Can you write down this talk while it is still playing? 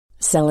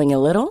Selling a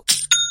little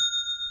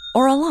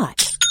or a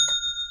lot?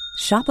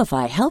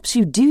 Shopify helps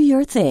you do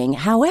your thing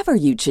however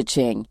you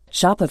cha-ching.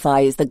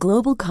 Shopify is the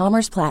global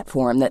commerce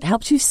platform that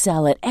helps you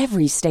sell at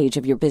every stage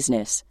of your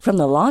business. From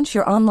the launch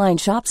your online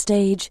shop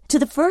stage to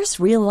the first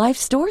real-life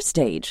store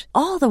stage,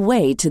 all the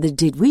way to the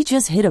did we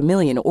just hit a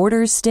million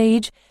orders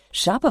stage.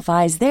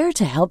 Shopify is there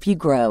to help you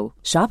grow.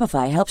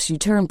 Shopify helps you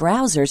turn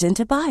browsers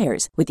into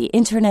buyers with the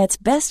internet's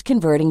best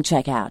converting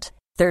checkout.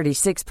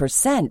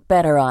 36%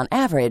 better on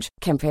average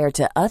compared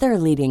to other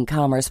leading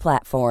commerce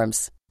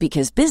platforms.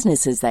 Because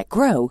businesses that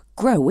grow,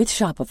 grow with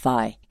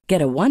Shopify.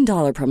 Get a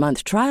 $1 per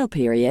month trial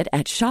period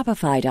at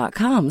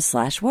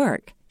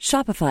shopify.com/work.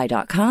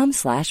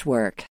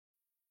 Shopify.com/work.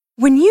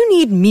 When you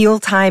need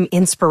mealtime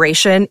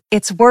inspiration,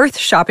 it's worth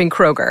shopping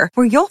Kroger,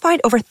 where you'll find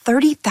over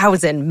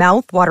 30,000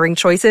 mouth-watering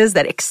choices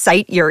that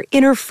excite your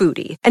inner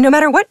foodie. And no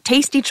matter what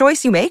tasty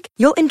choice you make,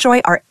 you'll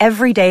enjoy our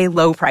everyday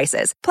low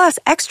prices, plus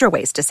extra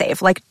ways to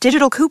save, like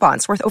digital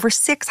coupons worth over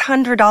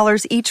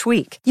 $600 each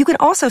week. You can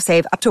also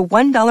save up to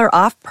 $1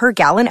 off per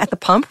gallon at the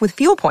pump with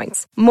fuel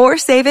points. More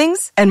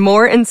savings and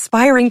more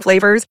inspiring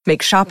flavors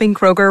make shopping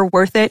Kroger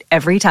worth it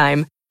every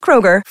time.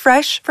 Kroger,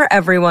 fresh for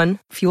everyone.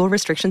 Fuel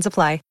restrictions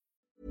apply.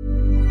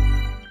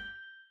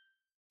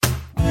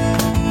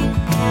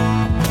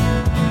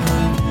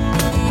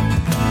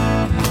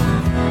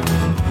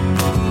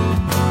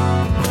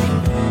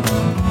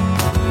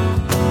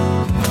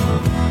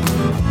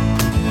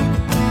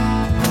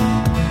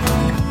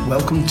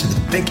 Welcome to the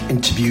big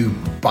interview,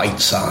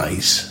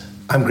 BITESIZE.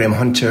 I'm Graham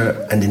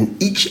Hunter, and in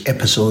each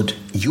episode,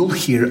 you'll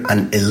hear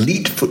an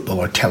elite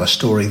footballer tell a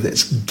story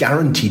that's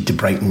guaranteed to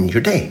brighten your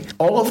day.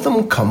 All of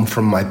them come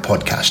from my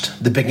podcast,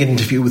 The Big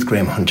Interview with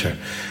Graham Hunter,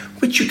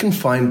 which you can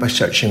find by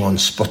searching on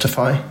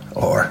Spotify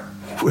or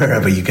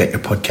wherever you get your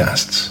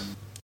podcasts.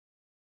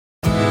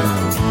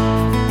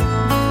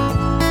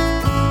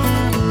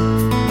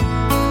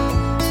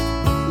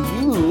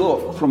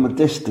 From a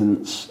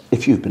distance,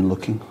 if you've been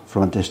looking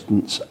from a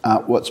distance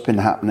at what's been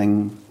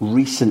happening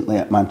recently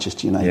at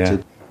Manchester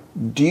United,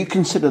 do you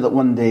consider that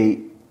one day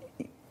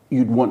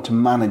you'd want to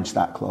manage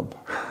that club?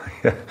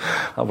 Yeah,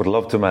 I would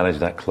love to manage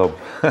that club.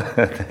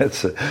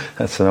 That's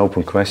an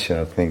open question,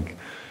 I think.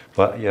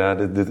 But yeah,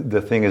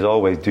 the thing is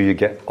always, do you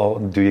get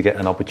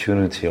an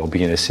opportunity or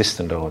be an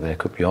assistant over there?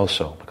 Could be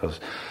also because.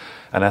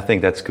 And I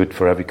think that's good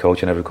for every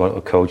coach and every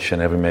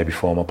maybe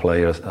former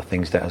player.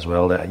 Thinks that as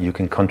well, that you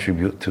can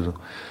contribute to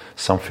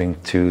something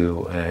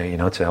to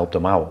to help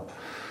them out.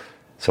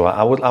 So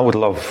I would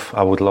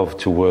love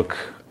to work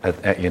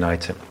at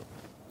United.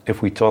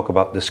 If we talk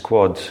about the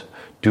squad,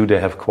 do they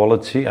have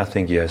quality? I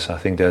think yes. I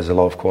think there's a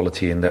lot of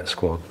quality in that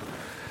squad.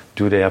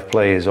 Do they have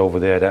players over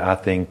there that I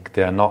think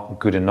they are not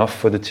good enough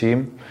for the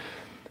team?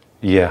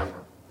 Yeah,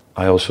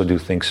 I also do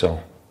think so.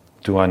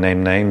 Do I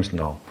name names?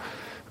 No.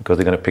 Because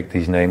they're going to pick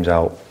these names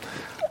out.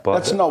 But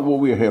that's not what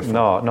we're here for.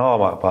 No,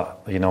 but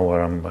you know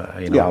where I'm.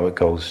 How it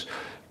goes.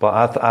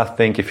 But I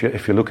think if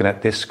you're looking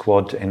at this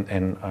squad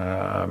in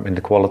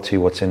the quality,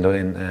 what's in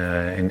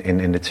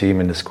the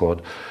team, in the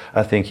squad,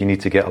 I think you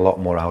need to get a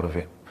lot more out of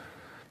it.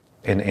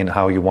 In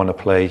how you want to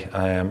play,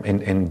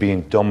 in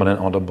being dominant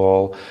on the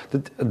ball.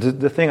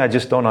 The thing I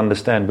just don't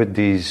understand with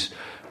these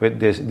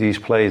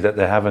plays that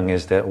they're having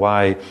is that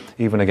why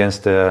even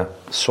against the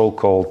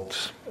so-called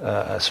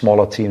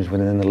smaller teams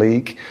within the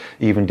league,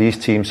 even these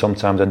teams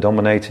sometimes are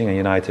dominating, and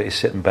United is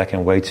sitting back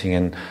and waiting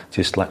and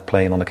just like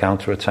playing on the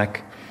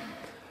counter-attack.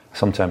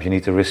 Sometimes you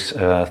need to risk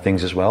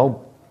things as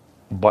well,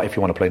 but if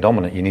you want to play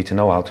dominant, you need to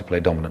know how to play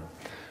dominant.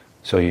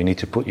 So you need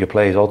to put your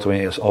players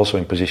also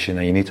in position,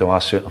 and you need to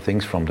ask certain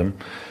things from them,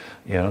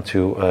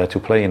 to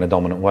play in a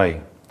dominant way.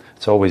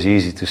 It's always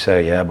easy to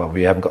say, yeah, but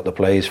we haven't got the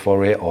players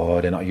for it,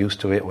 or they're not used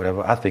to it,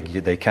 whatever. I think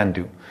they can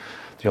do.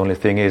 The only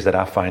thing is that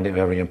I find it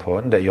very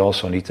important that you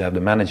also need to have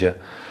the manager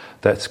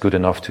that's good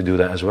enough to do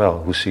that as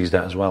well, who sees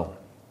that as well.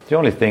 The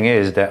only thing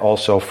is that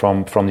also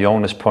from the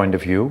owner's point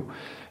of view,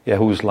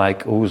 who's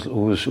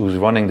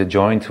running the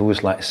joint,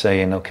 who's like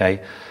saying, okay,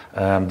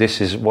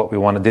 this is what we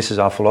want, this is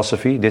our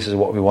philosophy, this is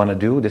what we want to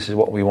do, this is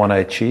what we want to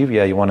achieve.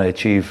 Yeah, you want to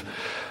achieve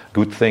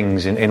good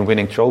things in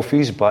winning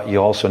trophies, but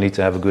you also need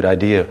to have a good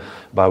idea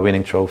by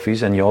winning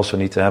trophies, and you also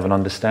need to have an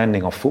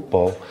understanding of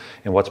football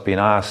and what's being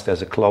asked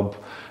as a club,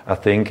 I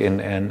think,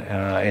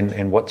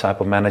 in what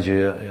type of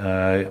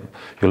manager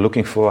you're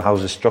looking for,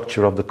 how's the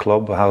structure of the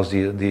club, how's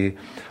the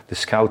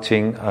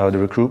scouting, the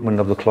recruitment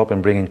of the club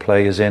and bringing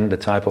players in, the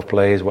type of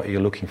players, what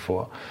you're looking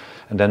for,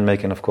 and then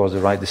making, of course, the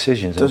right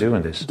decisions in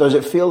doing this. Does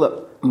it feel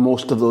that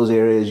most of those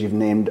areas you've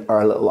named are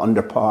a little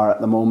under par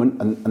at the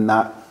moment, and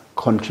that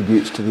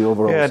contributes to the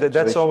overall situation?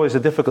 That's always a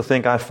difficult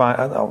thing.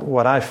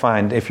 What I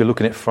find, if you're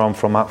looking at it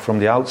from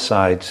the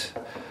outside,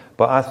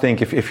 but I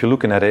think if you're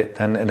looking at it,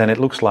 then it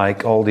looks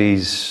like all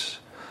these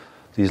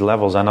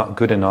levels are not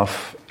good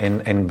enough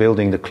in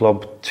building the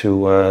club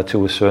to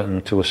a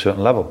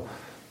certain level.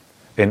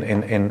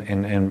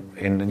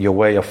 In your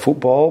way of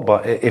football,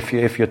 but if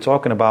you're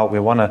talking about we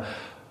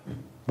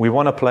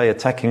want to play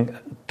attacking,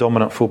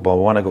 dominant football,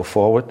 we want to go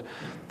forward,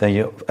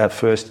 then at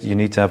first you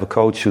need to have a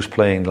coach who's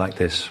playing like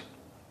this.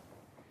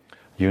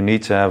 You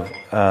need to have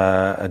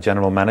a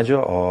general manager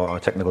or a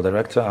technical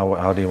director,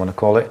 how do you want to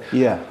call it,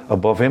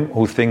 above him,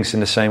 who thinks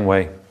in the same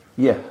way.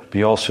 Yeah. But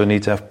you also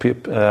need to have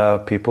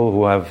people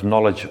who have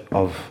knowledge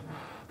of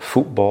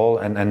football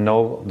and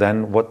know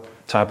then what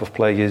type of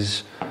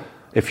players,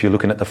 if you're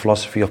looking at the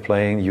philosophy of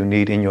playing, you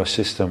need in your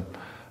system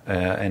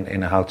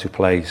and how to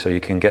play, so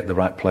you can get the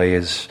right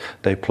players.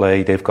 They've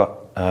got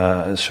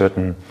a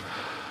certain...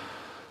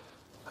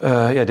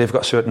 they've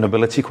got certain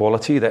ability,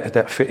 quality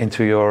that fit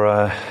into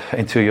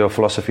your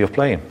philosophy of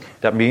playing.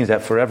 That means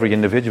that for every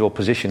individual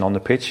position on the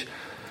pitch,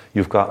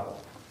 you've got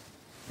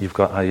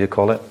how you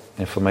call it,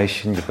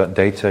 information. You've got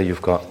data.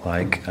 You've got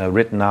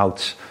written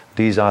out.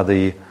 These are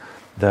the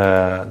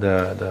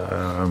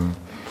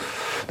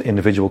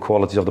individual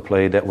qualities of the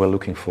player that we're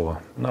looking for.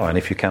 No, and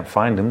if you can't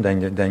find them,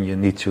 then you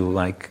need to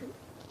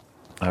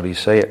how do you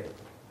say it?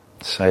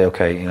 Say,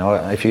 okay,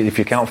 if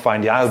you can't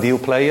find the ideal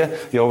player,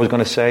 you're always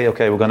going to say,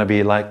 okay, we're going to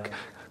be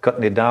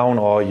cutting it down,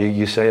 or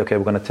you say, okay,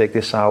 we're going to take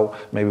this out.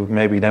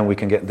 Maybe then we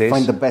can get this.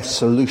 Find the best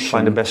solution.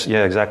 Find the best,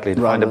 yeah, exactly.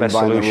 Find the best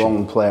solution. The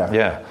wrong player.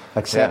 Yeah.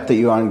 Accept that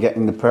you aren't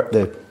getting the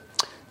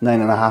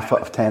 9.5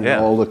 out of 10.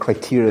 All the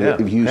criteria that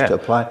you've used to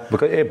apply.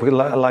 Because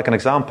like an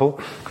example,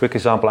 quick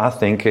example, I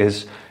think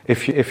is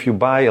if you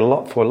buy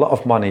for a lot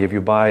of money, if you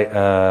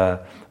buy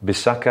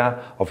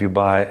Bissaka, or if you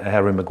buy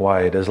Harry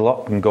Maguire, there's a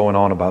lot going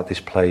on about these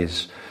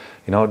players.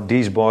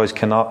 These boys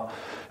cannot.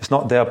 It's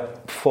not their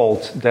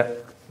fault that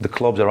the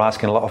clubs are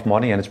asking a lot of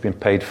money and it's been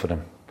paid for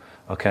them.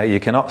 Okay, you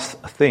cannot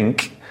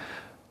think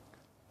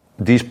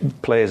these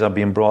players are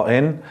being brought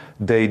in.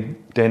 They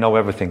know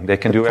everything. They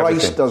can do everything.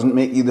 The price doesn't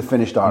make you the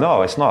finished article.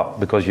 No, it's not,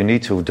 because you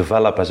need to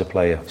develop as a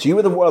player. So you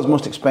were the world's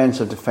most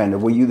expensive defender.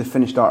 Were you the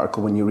finished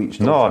article when you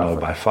reached Old Trafford?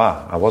 No, by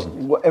far, I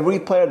wasn't. Every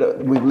player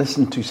that we've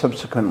listened to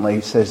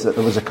subsequently says that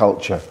there was a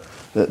culture,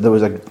 that there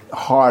was a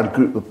hard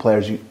group of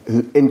players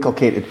who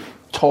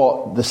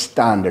taught the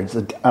standards.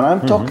 And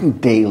I'm talking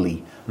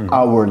daily,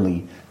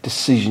 hourly,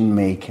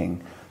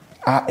 decision-making,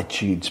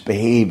 attitudes,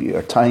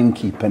 behaviour,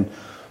 timekeeping.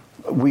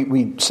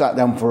 We sat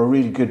down for a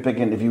really good big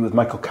interview with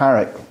Michael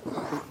Carrick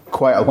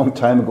quite a long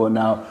time ago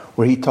now,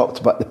 where he talked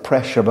about the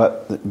pressure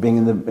about being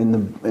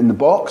in the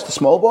box, the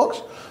small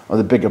box, or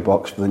the bigger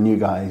box for the new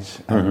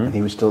guys. And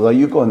he was still there.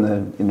 You go in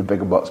the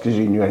bigger box because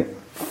you're like,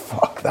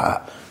 fuck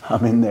that,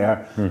 I'm in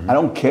there. I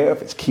don't care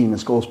if it's Keane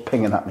and Scholes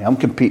pinging at me. I'm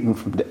competing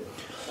from.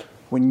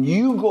 When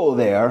you go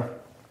there,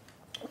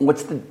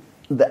 what's the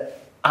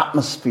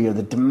atmosphere,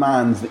 the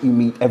demands that you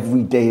meet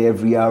every day,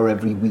 every hour,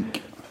 every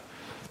week?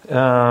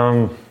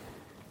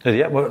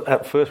 Well,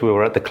 at first we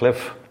were at the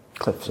Cliff.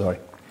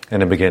 In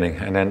the beginning,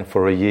 and then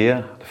for a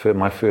year,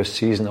 my first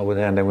season over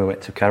there, and then we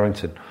went to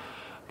Carrington.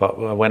 But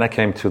when I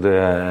came to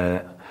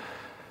the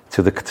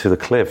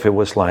Cliff, it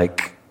was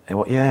like,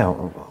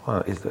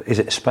 is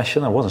it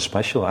special? It wasn't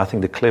special. I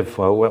think the Cliff,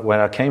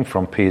 where I came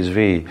from,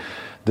 PSV,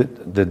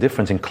 the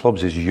difference in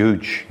clubs is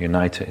huge.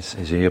 United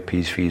is here,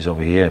 PSV is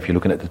over here. If you're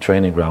looking at the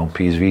training ground,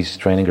 PSV's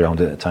training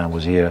ground at the time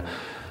was here,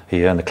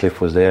 and the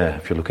Cliff was there.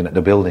 If you're looking at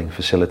the building,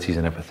 facilities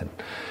and everything.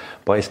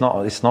 But it's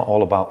not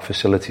all about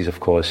facilities, of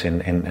course,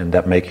 and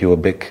that make you a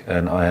big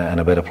and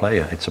a better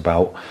player. It's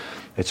about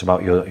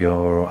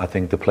your I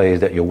think the players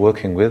that you're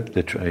working with,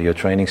 your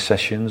training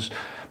sessions,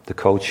 the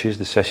coaches,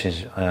 the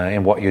sessions,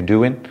 and what you're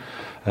doing,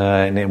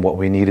 and in what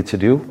we needed to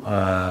do,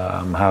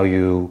 how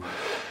you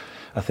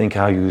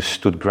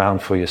stood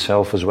ground for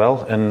yourself as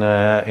well, in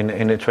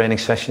the training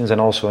sessions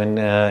and also in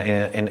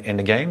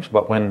the games.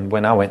 But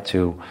when I went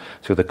to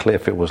the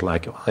Cliff, it was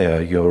like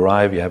you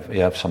arrive,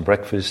 you have some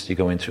breakfast, you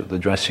go into the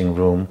dressing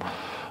room,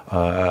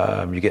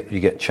 you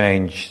get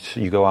changed,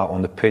 you go out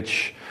on the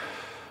pitch,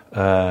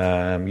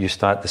 you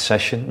start the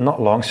session. Not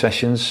long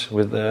sessions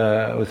with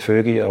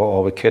Fergie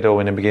or with Kiddo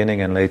in the beginning,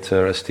 and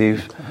later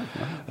Steve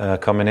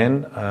coming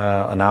in,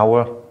 an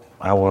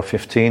hour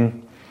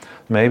 15.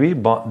 Maybe,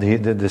 but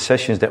the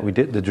sessions that we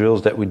did, the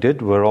drills that we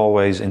did, were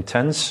always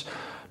intense.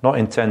 Not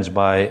intense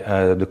by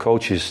the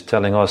coaches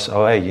telling us,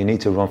 oh, hey, you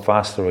need to run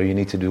faster or you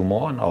need to do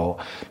more. No,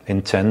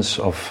 intense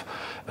of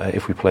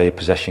if we play a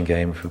possession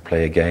game, if we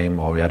play a game,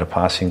 or we had a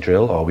passing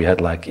drill, or we had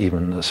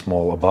even a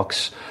smaller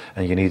box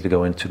and you need to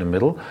go into the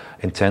middle.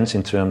 Intense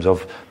in terms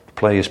of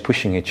players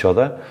pushing each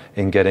other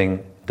and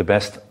getting the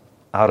best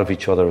out of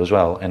each other as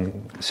well,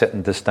 and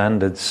setting the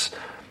standards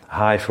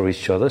high for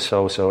each other,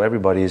 so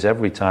everybody is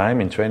every time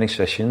in training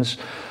sessions,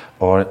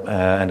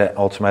 and that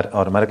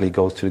automatically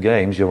goes to the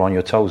games. You're on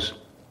your toes,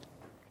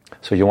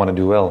 so you want to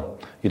do well.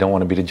 You don't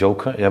want to be the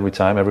joker every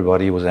time.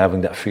 Everybody was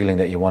having that feeling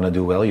that you want to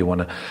do well. You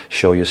want to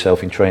show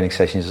yourself in training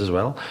sessions as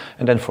well.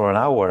 And then for an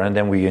hour, and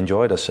then we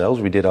enjoyed ourselves.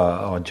 We did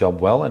our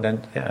job well, and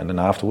then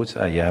afterwards,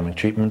 you're having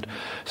treatment,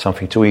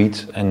 something to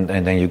eat, and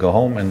then you go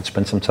home and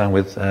spend some time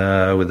with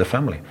the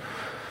family.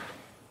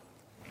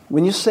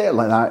 When you say it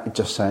like that, it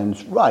just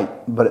sounds right,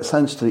 but it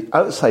sounds to the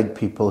outside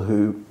people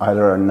who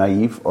either are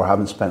naive or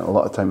haven't spent a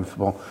lot of time in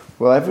football.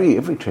 Well,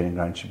 every training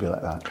ground should be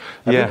like that.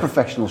 Every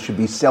professional should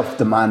be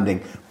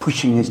self-demanding,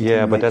 pushing his teammates.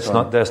 Yeah, but that's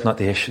not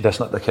the issue. That's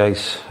not the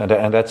case. And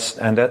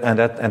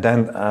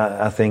then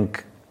I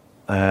think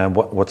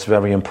what's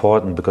very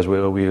important, because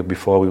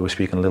before we were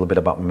speaking a little bit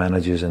about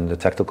managers and the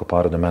tactical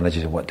part of the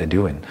managers and what they're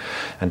doing,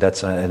 and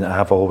and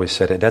I've always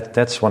said it.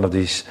 That's one of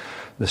the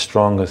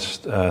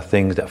strongest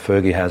things that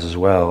Fergie has as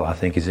well. I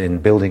think is in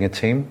building a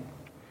team,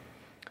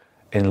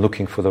 in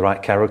looking for the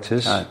right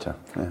characters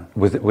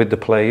with the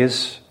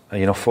players.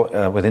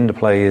 Within the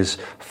players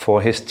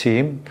for his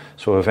team.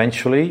 So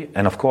eventually,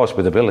 and of course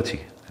with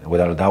ability.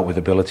 Without a doubt, with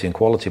ability and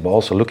quality, but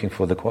also looking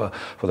for the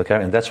character,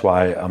 and that's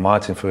why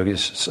Martin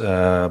Fergie's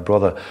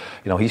brother,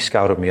 he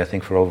scouted me, I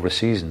think, for over a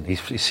season.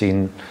 He's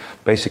seen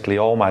basically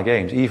all my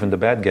games, even the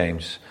bad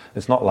games.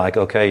 It's not like,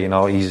 okay,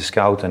 he's a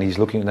scout and he's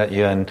looking at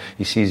you and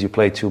he sees you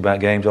play 2 bad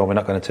games, we're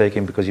not going to take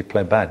him because you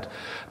play bad.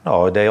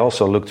 No, they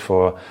also looked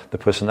for the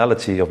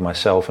personality of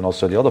myself and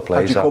also the other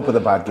players. How do you cope with a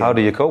bad game? How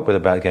do you cope with a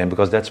bad game?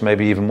 Because that's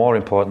maybe even more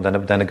important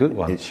than a good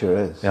one. It sure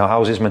is.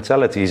 How's his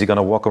mentality? Is he going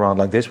to walk around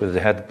like this with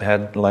his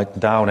head like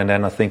down and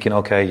then thinking,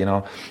 okay,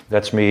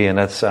 that's me and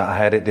that's I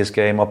had it this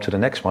game up to the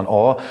next one?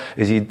 Or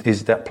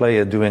is that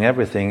player doing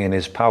everything in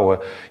his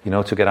power,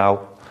 to get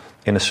out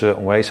in a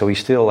certain way, so he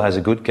still has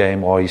a good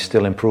game, or he's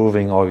still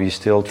improving, or he's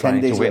still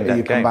trying to win that game. 10 days later,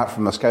 you come back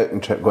from a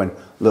scouting trip going,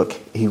 look,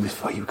 he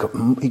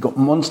got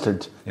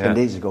monstered 10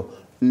 days ago.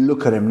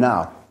 Look at him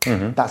now.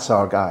 Mm-hmm. That's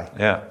our guy.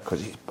 Yeah,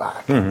 because he's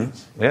back.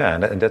 Mm-hmm.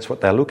 Yeah, and that's what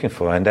they're looking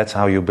for, and that's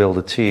how you build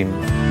a team.